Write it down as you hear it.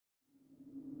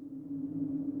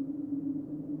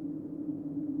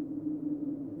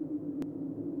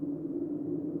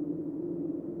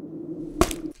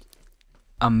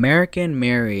American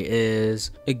Mary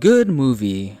is a good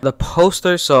movie. The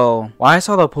poster, so when I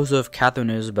saw the poster of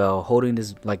Katherine Isabelle holding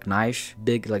this like knife,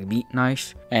 big like meat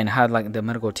knife, and had like the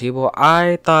medical table,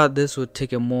 I thought this would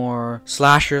take a more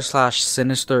slasher slash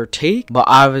sinister take, but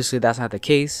obviously that's not the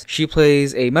case. She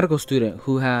plays a medical student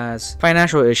who has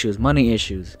financial issues, money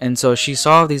issues, and so she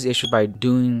solved these issues by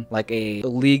doing like a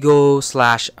illegal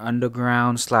slash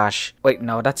underground slash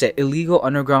illegal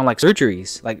underground like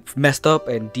surgeries, like messed up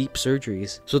and deep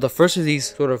surgeries. So the first of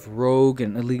these sort of rogue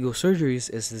and illegal surgeries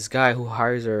is this guy who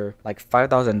hires her like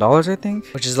 $5,000, I think,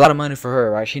 which is a lot of money for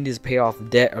her, right? She needs to pay off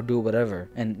debt or do whatever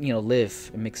and, you know,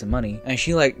 live and make some money. And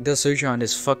she like does surgery on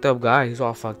this fucked up guy who's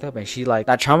all fucked up, and she like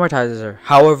that traumatizes her.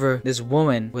 However, this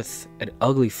woman with an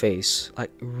ugly face,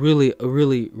 like really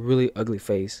ugly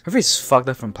face, her face is fucked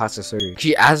up from plastic surgery.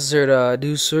 She asks her to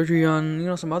do surgery on, you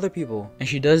know, some other people, and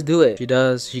she does do it. She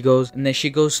goes, and then she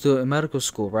goes to a medical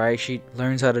school, right? She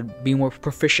learns how to be more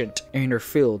proficient in her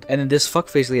field, and then this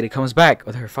fuckface lady comes back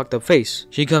with her fucked up face.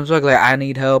 She comes back like, I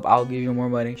need help, I'll give you more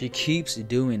money. She keeps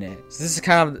doing it. So this is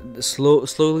kind of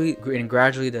slowly and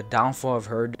gradually the downfall of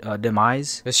her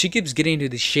demise, because she keeps getting into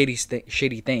these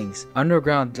shady things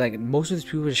underground. Like most of these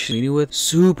people she's dealing with,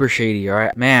 super shady,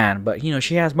 alright, man. But you know,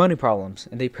 she has money problems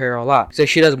and they pay her a lot, so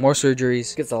she does more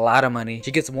surgeries, gets a lot of money,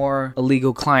 she gets more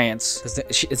illegal clients.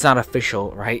 It's not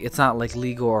official, right? It's not like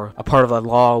legal or a part of the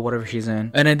law or whatever she's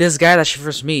in. And then this guy that she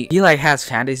first meet, he like has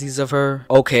fantasies of her.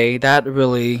 Okay, that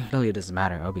really doesn't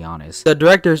matter, I'll be honest. The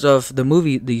directors of the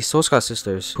movie, the Scott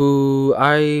sisters, who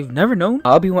I've never known,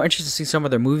 I'll be more interested to see some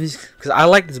of their movies because I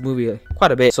like this movie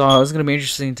quite a bit. So it's gonna be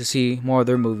interesting to see more of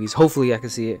their movies. Hopefully I can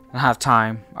see it and have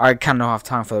time. I kind of don't have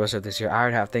time for the rest of this year. I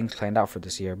already have things planned out for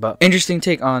this year, but interesting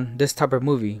take on this type of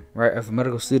movie, right, of a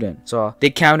medical student. So they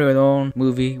counter their own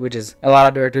movie, which is a lot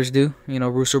of directors do, you know,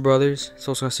 Russo brothers,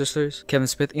 Scott sisters, Kevin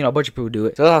Smith, you know, a bunch of people do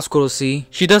it. So that's cool to see.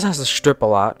 She does have to strip a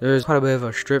lot. There's quite a bit of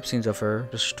a strip scenes of her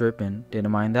just stripping,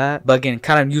 didn't mind that, but again,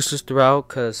 kind of useless throughout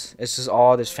because it's just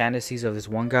all this fantasies of this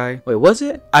one guy. Wait, was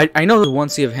it? I know there's one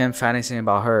scene of him fantasizing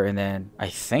about her, and then I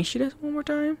think she does one more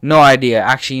time. No idea.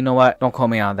 Actually, you know what? Don't call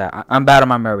me on that. I'm bad on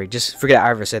my memory. Just forget I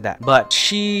ever said that. But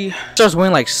she starts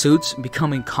wearing like suits,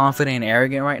 becoming confident and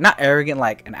arrogant, right? Not arrogant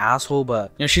like an asshole,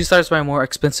 but you know, she starts buying more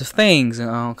expensive things, you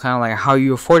know, kind of like, how are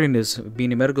you affording this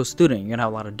being a medical student? You're gonna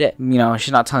have a lot of debt. You know,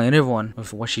 she's not telling everyone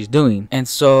of what she's doing. And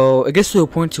so it gets to a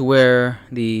point to where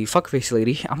the fuckface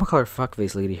lady, I'm gonna call her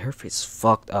fuckface lady, her face is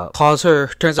fucked up, calls her.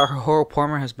 Turns out her whole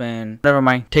apartment has been, never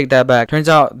mind, take that back. Turns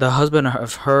out the husband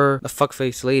of her, the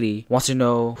fuckface lady, wants to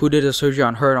know who did the surgery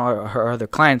on her and all her other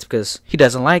clients because he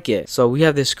doesn't like it. So we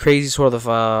have this crazy sort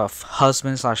of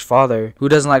husband slash father who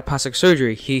doesn't like plastic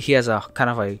surgery. He has a kind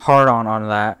of a hard on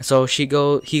that. So he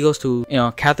goes to, you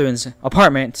know, Catherine's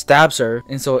apartment, stabs her,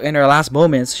 and so in her last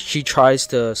moments she tries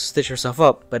to stitch herself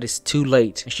up, but it's too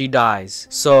late and she dies.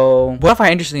 So what I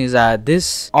find interesting is that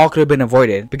this all could have been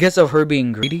avoided because of her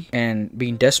being greedy and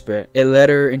being desperate. It led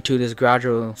her into this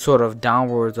gradual sort of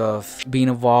downwards of being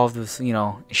involved with, you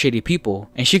know, shady people,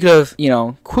 and she could have, you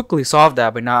know, quickly solved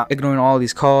that by not ignoring all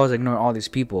these calls, ignoring all these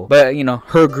people. But you know,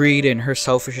 her greed and her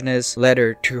selfishness led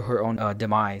her to her own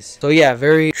demise. So yeah,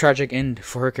 very tragic end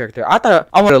for her character. I thought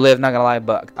I wanted to live, not gonna lie,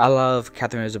 but I love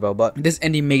Katherine Isabelle, but this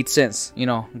ending made sense, you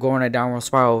know, going a downward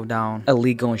spiral down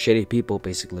illegal and shady people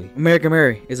basically. American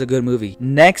Mary is a good movie.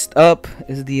 Next up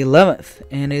is the 11th,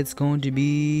 and it's going to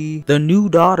be The New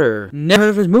Daughter. Never heard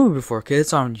of this movie before because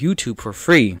it's on YouTube for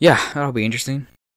free. Yeah, that'll be interesting.